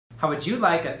How would you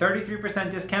like a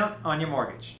 33% discount on your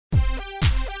mortgage?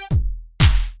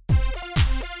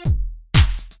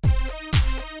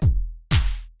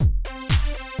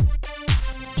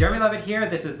 Jeremy Levitt here.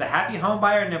 This is the Happy Home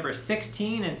Buyer number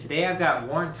 16, and today I've got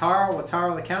Warren Taryle with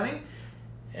Taryle Accounting.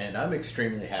 And I'm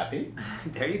extremely happy.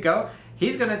 There you go.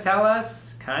 He's going to tell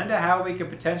us kind of how we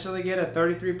could potentially get a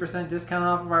 33% discount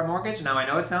off of our mortgage. Now, I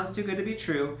know it sounds too good to be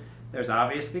true. There's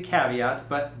obviously caveats,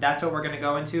 but that's what we're going to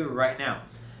go into right now.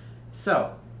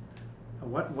 So,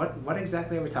 what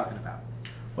exactly are we talking about?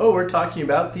 Well, we're talking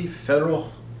about the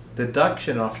federal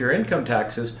deduction off your income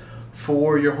taxes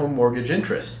for your home mortgage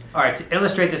interest. All right, to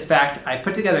illustrate this fact, I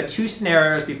put together two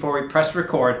scenarios before we press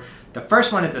record. The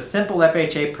first one is a simple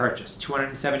FHA purchase,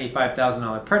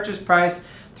 $275,000 purchase price,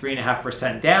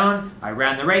 3.5% down. I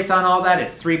ran the rates on all that.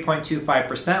 It's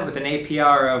 3.25% with an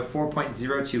APR of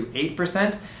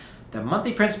 4.028%. The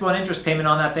monthly principal and interest payment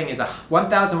on that thing is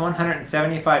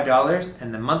 $1,175,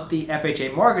 and the monthly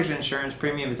FHA mortgage insurance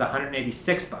premium is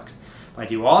 $186. If I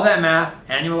do all that math,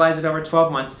 annualize it over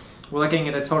 12 months, we're looking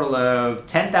at a total of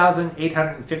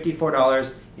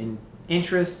 $10,854 in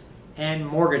interest and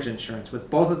mortgage insurance, with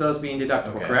both of those being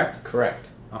deductible, Okay. correct? Correct.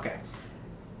 Okay.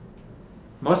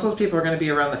 Most of those people are going to be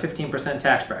around the 15%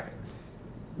 tax bracket.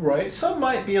 Right. Some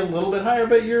might be a little bit higher,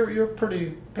 but you're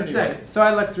pretty Exactly. right. So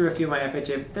I looked through a few of my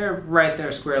FHA. They're right there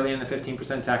squarely in the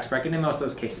 15% tax bracket in most of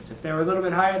those cases. If they were a little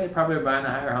bit higher, they probably were buying a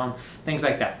higher home, things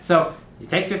like that. So you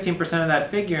take 15% of that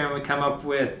figure and we come up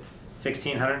with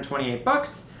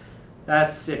 $1,628.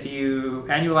 That's, if you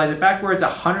annualize it backwards,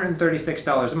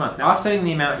 $136 a month. Now, offsetting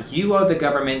the amount you owe the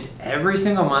government every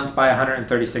single month by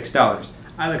 $136.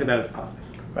 I look at that as a positive.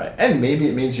 Right. And maybe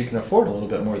it means you can afford a little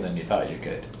bit more than you thought you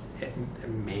could.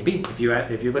 Maybe. If you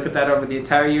look at that over the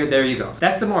entire year, there you go.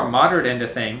 That's the more moderate end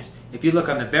of things. If you look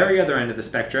on the very other end of the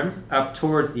spectrum, up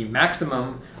towards the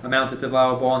maximum amount that's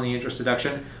allowable on the interest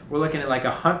deduction, we're looking at like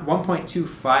a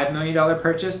 $1.25 million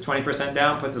purchase. 20%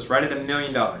 down puts us right at $1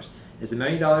 million. Is $1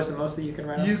 million the most that you can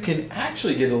write off? You can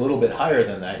actually get a little bit higher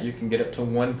than that. You can get up to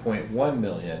 $1.1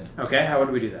 million. Okay, how would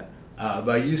we do that?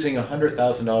 By using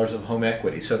 $100,000 of home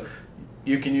equity. So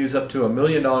you can use up to $1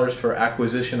 million for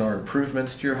acquisition or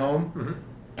improvements to your home. Mm-hmm.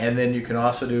 And then you can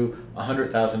also do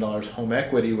 $100,000 home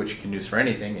equity, which you can use for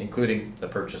anything, including the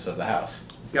purchase of the house.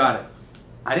 Got it.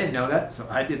 I didn't know that, so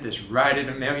I did this right at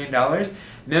 $1 million. $1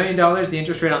 million, the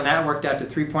interest rate on that worked out to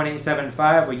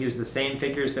 3.875. We use the same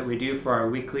figures that we do for our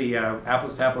weekly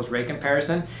apples to apples rate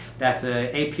comparison. That's an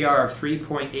APR of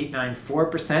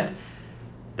 3.894%.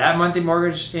 That monthly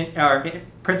mortgage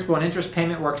principal and interest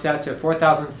payment works out to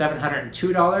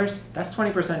 $4,702. That's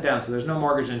 20% down, so there's no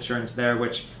mortgage insurance there,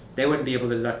 which they wouldn't be able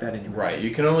to deduct that anymore. Right.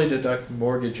 You can only deduct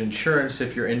mortgage insurance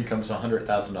if your income's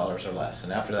 $100,000 or less,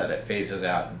 and after that it phases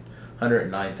out, and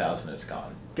 $109,000 is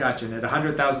gone. Gotcha. And at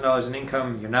 $100,000 in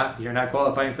income, you're not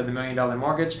qualifying for the $1 million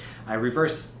mortgage. I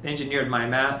reverse engineered my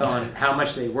math on how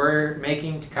much they were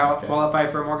making to qualify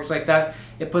for a mortgage like that.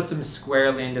 It puts them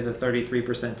squarely into the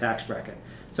 33% tax bracket.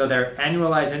 So their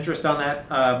annualized interest on that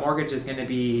mortgage is going to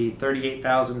be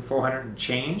 $38,400 and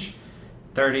change.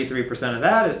 33% of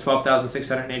that is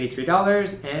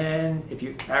 $12,683, and if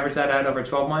you average that out over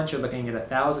 12 months, you're looking at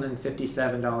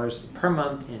 $1,057 per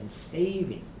month in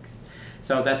savings.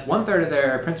 So that's 1/3 of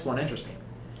their principal and interest payment.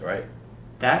 Right.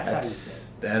 That's how you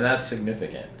say it. And that's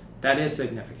significant. That is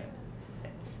significant.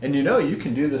 And you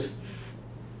can do this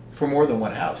for more than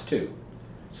one house too.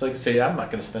 It's like, say, I'm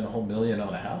not going to spend a whole $1 million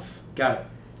on a house. Got it.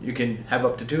 You can have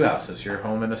up to 2 houses, your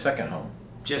home and a second home.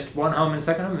 Just one home and a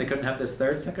second home? They couldn't have this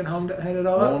third second home to head it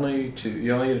all up? Only 2.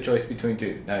 You only get a choice between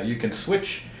 2. Now, you can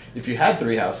switch. If you had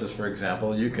 3 houses, for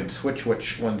example, you can switch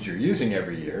which ones you're using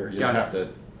every year. You don't have to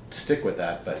stick with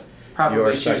that, but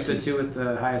probably choose the 2 with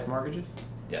the highest mortgages?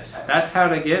 Yes. That's how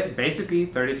to get basically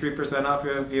 33% off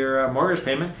of your mortgage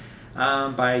payment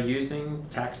by using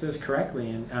taxes correctly.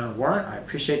 And Warren, I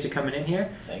appreciate you coming in here.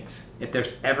 Thanks. If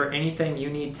there's ever anything you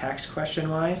need tax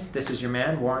question-wise, this is your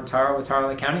man, Warren Taryle with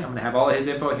Taryle Accounting. I'm going to have all of his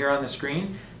info here on the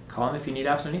screen. Call him if you need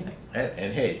absolutely anything.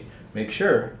 And hey, make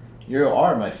sure you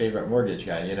are my favorite mortgage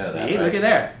guy. You know that, See, right? look at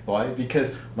there. Why?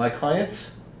 Because my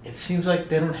clients, it seems like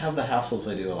they don't have the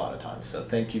hassles I do a lot of times. So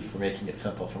thank you for making it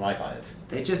simple for my clients.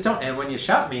 They just don't. And when you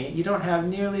shop me, you don't have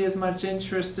nearly as much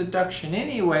interest deduction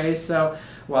anyway. So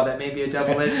while that may be a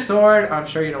double-edged sword, I'm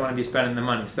sure you don't want to be spending the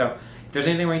money. So if there's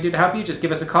anything we can do to help you, just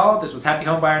give us a call. This was Happy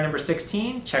Home Buyer number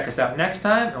 16. Check us out next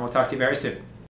time, and we'll talk to you very soon.